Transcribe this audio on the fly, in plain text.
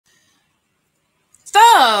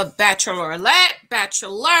Bachelorette,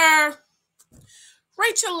 Bachelor,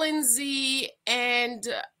 Rachel, Lindsay, and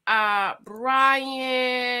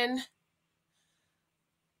Bryan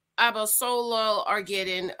Abasolo are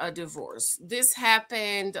getting a divorce. This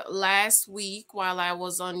happened last week while I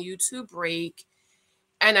was on YouTube break,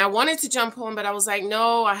 and I wanted to jump on, but I was like,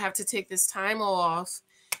 no, I have to take this time off.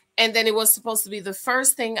 And then it was supposed to be the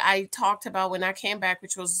first thing I talked about when I came back,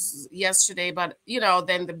 which was yesterday. But,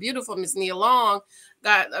 then the beautiful Miss Nia Long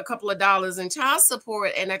got a couple of dollars in child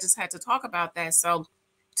support, and I just had to talk about that. So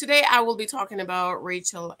today I will be talking about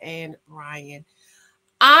Rachel and Bryan.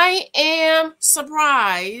 I am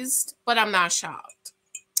surprised, but I'm not shocked.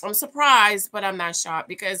 I'm surprised, but I'm not shocked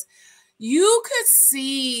because you could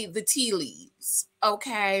see the tea leaves,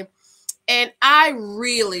 okay? And I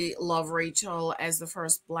really love Rachel as the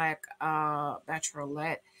first Black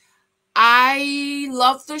Bachelorette. I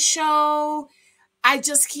love the show. I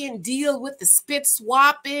just can't deal with the spit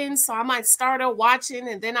swapping, so I might start out watching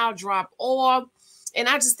and then I'll drop off. And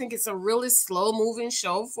I just think it's a really slow-moving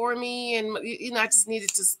show for me, and I just needed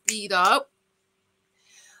to speed up.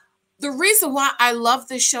 The reason why I love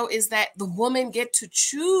this show is that the women get to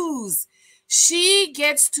choose. She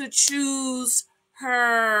gets to choose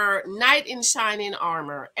her knight in shining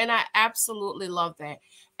armor, and I absolutely love that.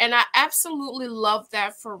 And I absolutely love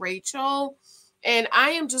that for Rachel. And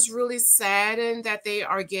I am just really saddened that they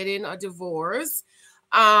are getting a divorce.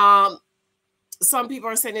 Some people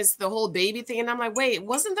are saying it's the whole baby thing, and I'm like, wait,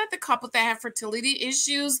 wasn't that the couple that had fertility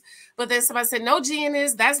issues? But then somebody said, no,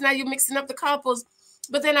 Janice, that's now you mixing up the couples.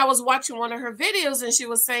 But then I was watching one of her videos, and she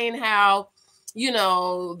was saying how,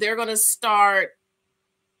 they're going to start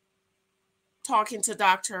talking to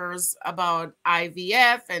doctors about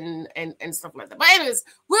IVF and stuff like that. But anyways,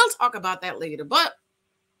 we'll talk about that later. But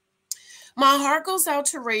my heart goes out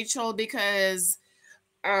to Rachel because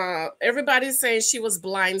everybody's saying she was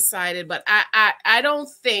blindsided, but I don't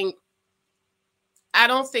think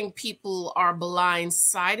people are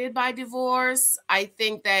blindsided by divorce. I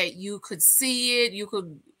think that you could see it. You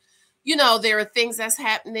could, there are things that's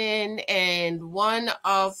happening. And one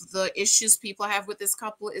of the issues people have with this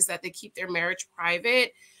couple is that they keep their marriage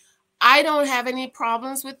private. I don't have any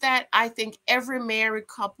problems with that. I think every married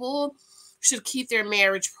couple should keep their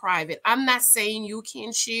marriage private. I'm not saying you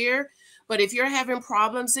can't share, but if you're having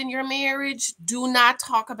problems in your marriage, do not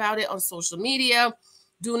talk about it on social media.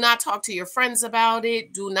 Do not talk to your friends about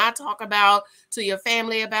it. Do not talk to your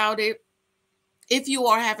family about it. If you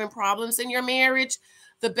are having problems in your marriage,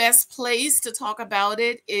 the best place to talk about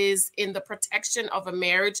it is in the protection of a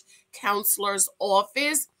marriage counselor's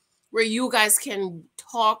office, where you guys can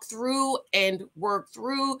talk through and work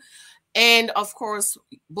through. And of course,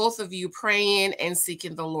 both of you praying and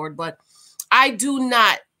seeking the Lord. But I do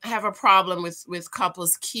not have a problem with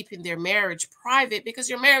couples keeping their marriage private, because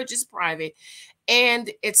your marriage is private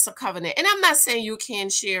and it's a covenant. And I'm not saying you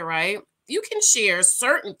can't share, right? You can share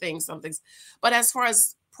certain things, some things. But as far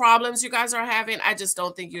as problems you guys are having, I just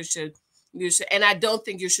don't think you should. And I don't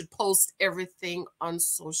think you should post everything on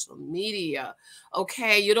social media.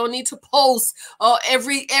 Okay, you don't need to post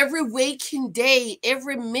every waking day,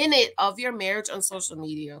 every minute of your marriage on social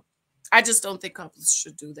media. I just don't think couples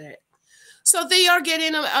should do that. So they are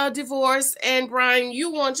getting a divorce, and Bryan, you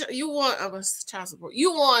want child support.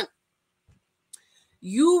 You want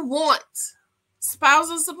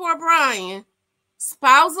spousal support, Bryan.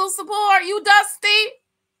 Spousal support, you Dusty.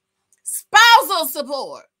 Spousal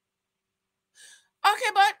support.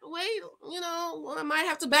 Okay, but wait, I might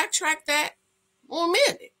have to backtrack that for a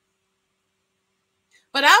minute.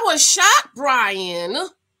 But I was shocked, Bryan,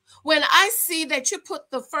 when I see that you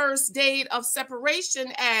put the first date of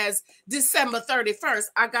separation as December 31st.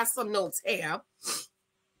 I got some notes here.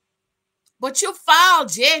 But you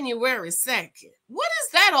filed January 2nd. What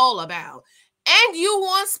is that all about? And you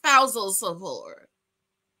want spousal support.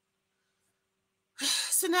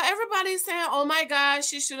 So now everybody's saying, oh my gosh,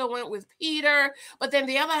 she should have went with Peter. But then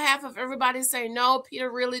the other half of everybody saying, no,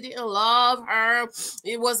 Peter really didn't love her.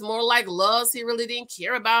 It was more like lust. He really didn't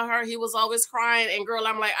care about her. He was always crying. And girl,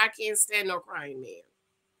 I'm like, I can't stand no crying man.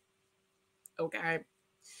 Okay.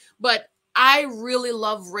 But I really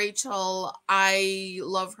love Rachel. I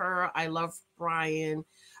love her. I love Bryan.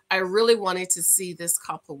 I really wanted to see this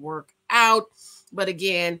couple work out. But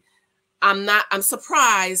again, I'm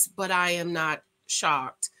surprised, but I am not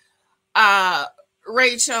shocked.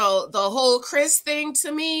 Rachel, the whole Chris thing,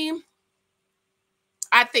 to me,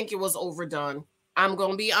 I think it was overdone. I'm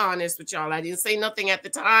going to be honest with y'all. I didn't say nothing at the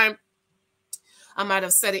time. I might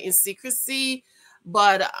have said it in secrecy,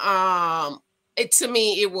 but to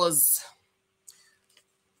me, it was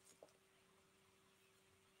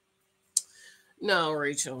No,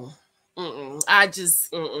 Rachel. I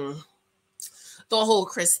just, the whole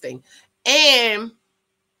Chris thing. And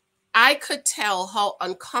I could tell how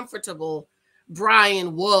uncomfortable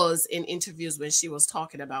Bryan was in interviews when she was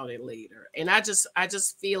talking about it later. And I just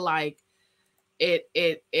feel like it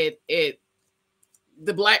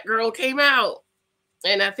the black girl came out.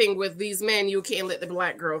 And I think with these men, you can't let the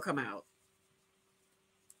black girl come out.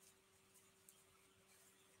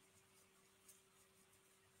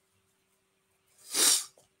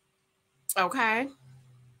 Okay.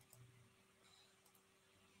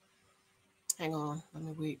 Hang on. Let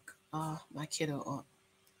me wake my kiddo up.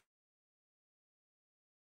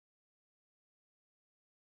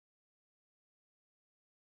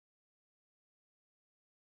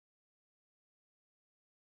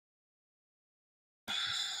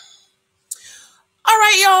 All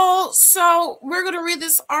right, y'all. So we're gonna read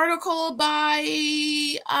this article by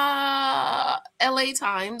LA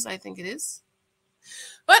Times, I think it is.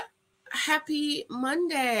 But happy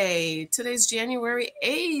Monday. Today's January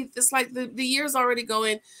 8th. It's like the year's already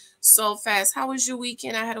going so fast. How was your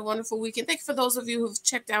weekend? I had a wonderful weekend. Thank you for those of you who've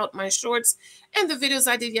checked out my shorts and the videos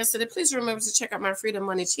I did yesterday. Please remember to check out my Freedom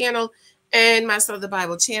Money channel and my Son of the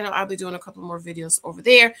Bible channel. I'll be doing a couple more videos over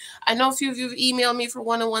there. I know a few of you have emailed me for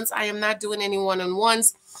one-on-ones. I am not doing any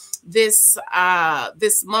one-on-ones this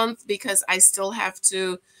month because I still have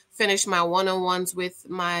to finish my one-on-ones with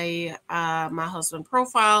my my husband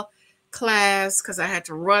profile class because I had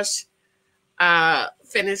to rush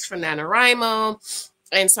finish for NaNoWriMo,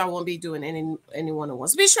 and so I won't be doing any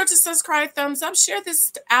one-on-ones. Be sure to subscribe, thumbs up, share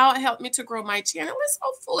this out, help me to grow my channel. Let's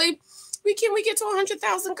hopefully we get to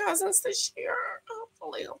 100,000 cousins this year.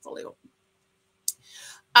 Hopefully.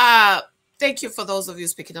 Thank you for those of you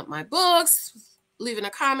who's picking up my books, leaving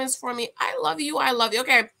the comments for me. I love you.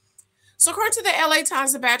 Okay. So according to the LA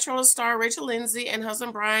Times, the Bachelor star Rachel Lindsay and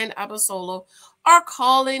husband Bryan Abasolo are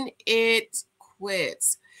calling it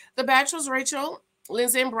quits. The Bachelor's Rachel,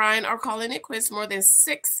 Lindsay, and Bryan are calling it quits more than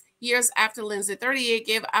 6 years after Lindsay, 38,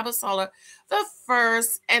 gave Abasolo the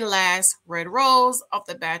first and last red rose of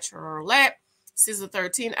the Bachelorette. Season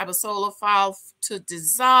 13, Abasolo filed to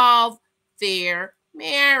dissolve their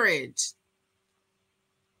marriage.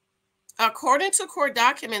 According to court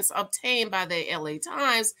documents obtained by the LA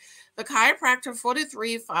Times, the chiropractor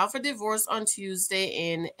 43 filed for divorce on Tuesday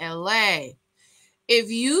in LA.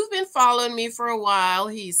 If you've been following me for a while,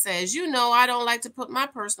 he says, you know I don't like to put my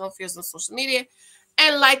personal fears on social media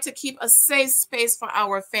and like to keep a safe space for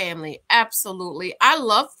our family. Absolutely. I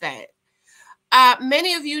love that.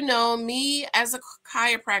 Many of you know me as a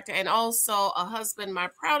chiropractor and also a husband. My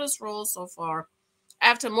proudest role so far,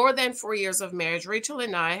 after more than 4 years of marriage, Rachel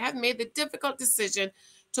and I have made the difficult decision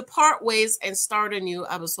to part ways and start a new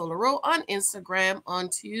Abasolo role on Instagram on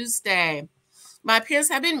Tuesday. My peers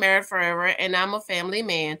have been married forever and I'm a family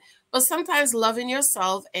man, but sometimes loving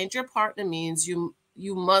yourself and your partner means you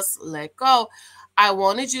must let go. I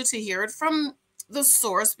wanted you to hear it from the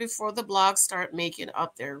source before the blogs start making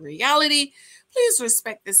up their reality. Please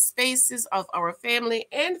respect the spaces of our family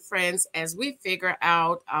and friends as we figure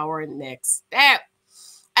out our next step.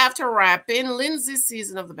 After wrapping Lindsay's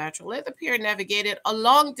season of The Bachelorette, the pair navigated a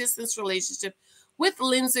long-distance relationship with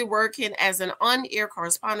Lindsay working as an on-air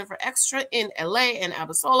correspondent for Extra in LA and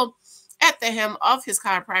Abasolo at the helm of his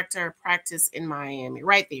chiropractor practice in Miami.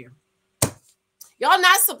 Right there. Y'all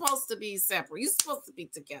not supposed to be separate. You're supposed to be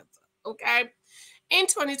together, okay? In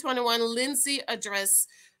 2021, Lindsay addressed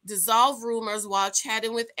dissolved rumors while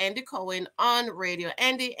chatting with Andy Cohen on Radio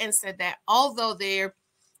Andy and said that although there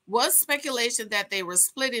was speculation that they were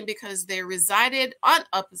splitting because they resided on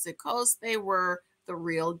opposite coasts, they were the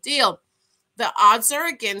real deal. The odds are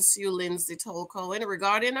against you, Lindsay told Cohen,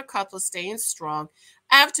 regarding a couple staying strong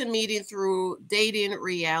after meeting through dating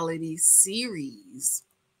reality series.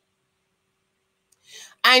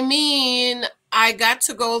 I mean, I got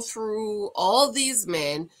to go through all these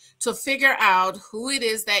men to figure out who it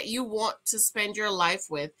is that you want to spend your life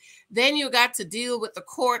with. Then you got to deal with the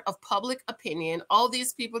court of public opinion, all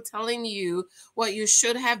these people telling you what you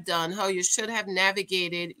should have done, how you should have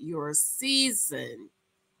navigated your season.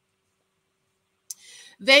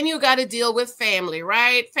 Then you got to deal with family,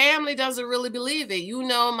 right? Family doesn't really believe it. You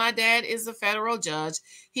know, my dad is a federal judge.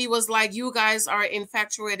 He was like, you guys are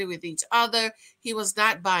infatuated with each other. He was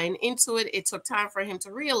not buying into it. It took time for him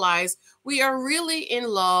to realize we are really in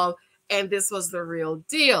love and this was the real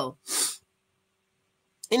deal.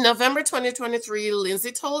 In November 2023,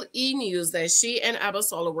 Lindsay told E! News that she and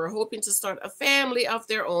Abasolo were hoping to start a family of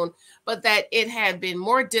their own, but that it had been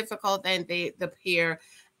more difficult than the pair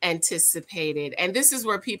anticipated. And this is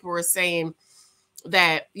where people were saying,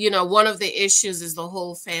 that, you know, one of the issues is the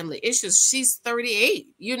whole family issues. She's 38,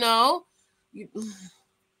 you know,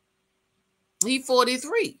 he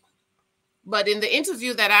 43. But in the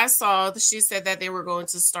interview that I saw, she said that they were going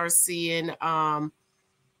to start seeing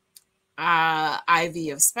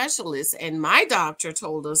IVF specialists. And my doctor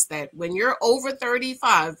told us that when you're over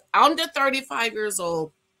 35, under 35 years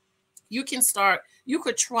old, you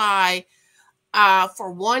could try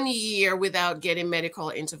for 1 year without getting medical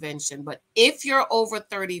intervention. But if you're over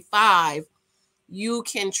 35, you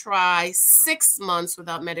can try 6 months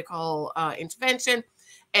without medical intervention.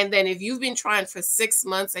 And then if you've been trying for 6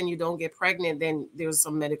 months and you don't get pregnant, then there's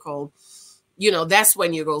some medical, you know, that's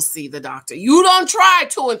when you go see the doctor. You don't try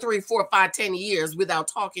 2 and 3, 4, 5, 10 years without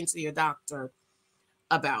talking to your doctor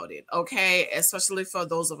about it. Okay. Especially for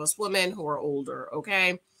those of us women who are older.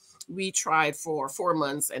 Okay. We tried for 4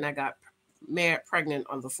 months and I got pregnant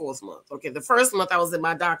on the 4th month. Okay. The 1st month I was in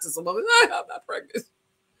my doctor's office. I'm not pregnant.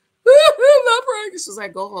 I'm not pregnant. She was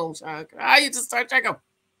like, go home, child. I need to start checking.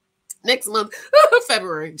 Next month,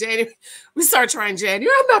 February, January, we start trying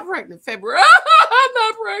January. I'm not pregnant. February, I'm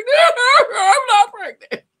not pregnant. I'm not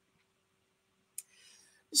pregnant.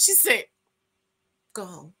 She said, go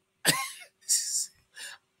home.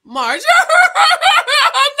 Marge, I'm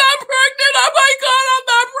not pregnant. Oh my God, I'm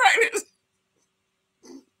not pregnant.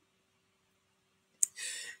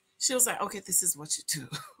 She was like, okay, this is what you do.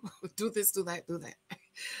 Do this, do that, do that.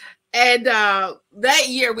 And that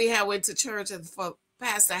year we had went to church and for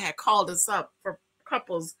pastor had called us up for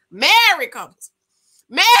couples, married couples.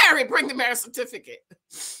 Married, bring the marriage certificate.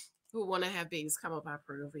 Who want to have babies, come up, I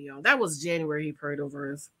prayed over y'all. That was January, he prayed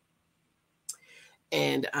over us.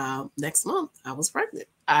 And next month, I was pregnant.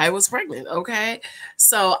 Okay?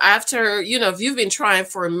 So after, you know, if you've been trying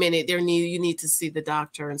for a minute, you need to see the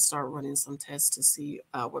doctor and start running some tests to see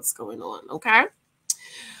what's going on, okay?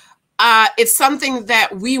 It's something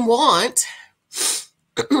that we want.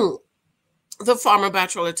 The former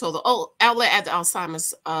bachelorette told the outlet at the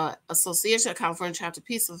Alzheimer's Association of California Chapter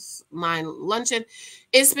Peace of Mind Luncheon,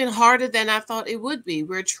 it's been harder than I thought it would be.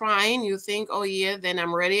 We're trying. You think, oh, yeah, then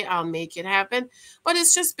I'm ready. I'll make it happen. But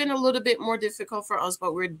it's just been a little bit more difficult for us,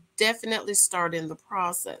 but we're definitely starting the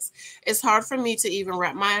process. It's hard for me to even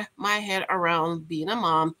wrap my head around being a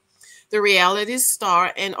mom. The reality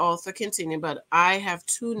star and author continue, but I have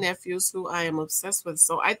 2 nephews who I am obsessed with.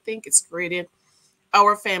 So I think it's created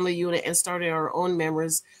our family unit and starting our own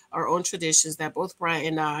memories, our own traditions that both Bryan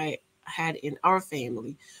and I had in our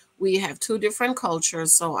family. We have 2 different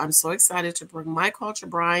cultures, so I'm so excited to bring my culture.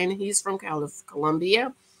 Bryan, he's from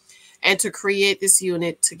Colombia, and to create this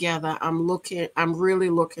unit together. I'm really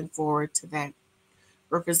looking forward to that.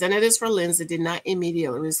 Representatives for Lindsay did not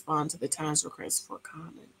immediately respond to the Times request for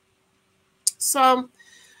comment. So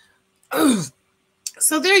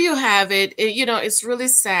so there you have it. You know, it's really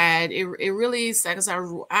sad. It really is sad because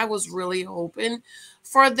I was really hoping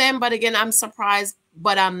for them. But again, I'm surprised,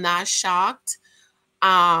 but I'm not shocked.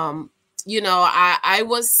 You know, I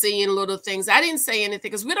was seeing little things. I didn't say anything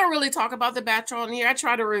because we don't really talk about The Bachelor on here. I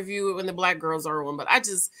try to review it when the Black girls are on, but I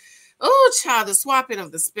just, oh, child, the swapping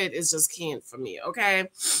of the spit is just can't for me. Okay.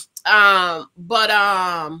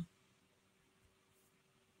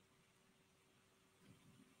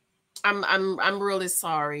 I'm really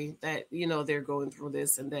sorry that, you know, they're going through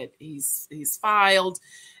this and that he's filed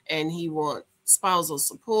and he wants spousal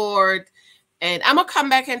support. And I'm going to come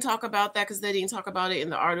back and talk about that because they didn't talk about it in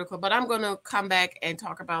the article, but I'm going to come back and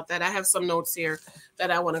talk about that. I have some notes here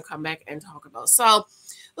that I want to come back and talk about. So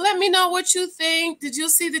let me know what you think. Did you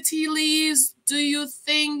see the tea leaves? Do you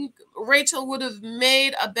think Rachel would have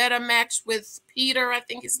made a better match with Peter? I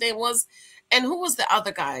think his name was. And who was the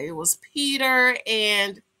other guy? It was Peter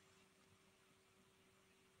and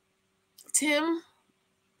Tim.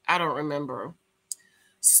 I don't remember.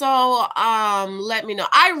 So let me know.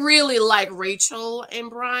 I really like Rachel and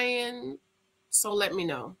Bryan. So let me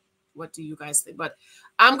know. What do you guys think? But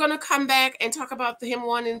I'm going to come back and talk about him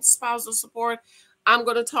wanting spousal support. I'm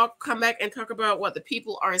going to come back and talk about what the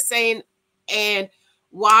people are saying and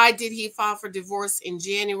why did he file for divorce in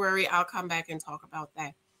January. I'll come back and talk about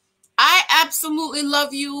that. I absolutely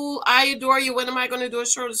love you. I adore you. When am I going to do a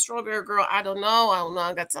show, The Strawberry Girl? I don't know.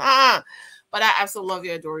 I got time. But I absolutely love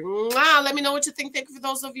you, adore you. Mwah. Let me know what you think. Thank you for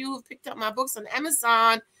those of you who've picked up my books on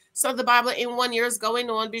Amazon. So the Bible in 1 year is going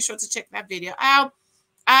on. Be sure to check that video out.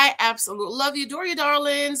 I absolutely love you. Adore you,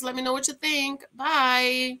 darlings. Let me know what you think.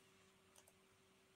 Bye.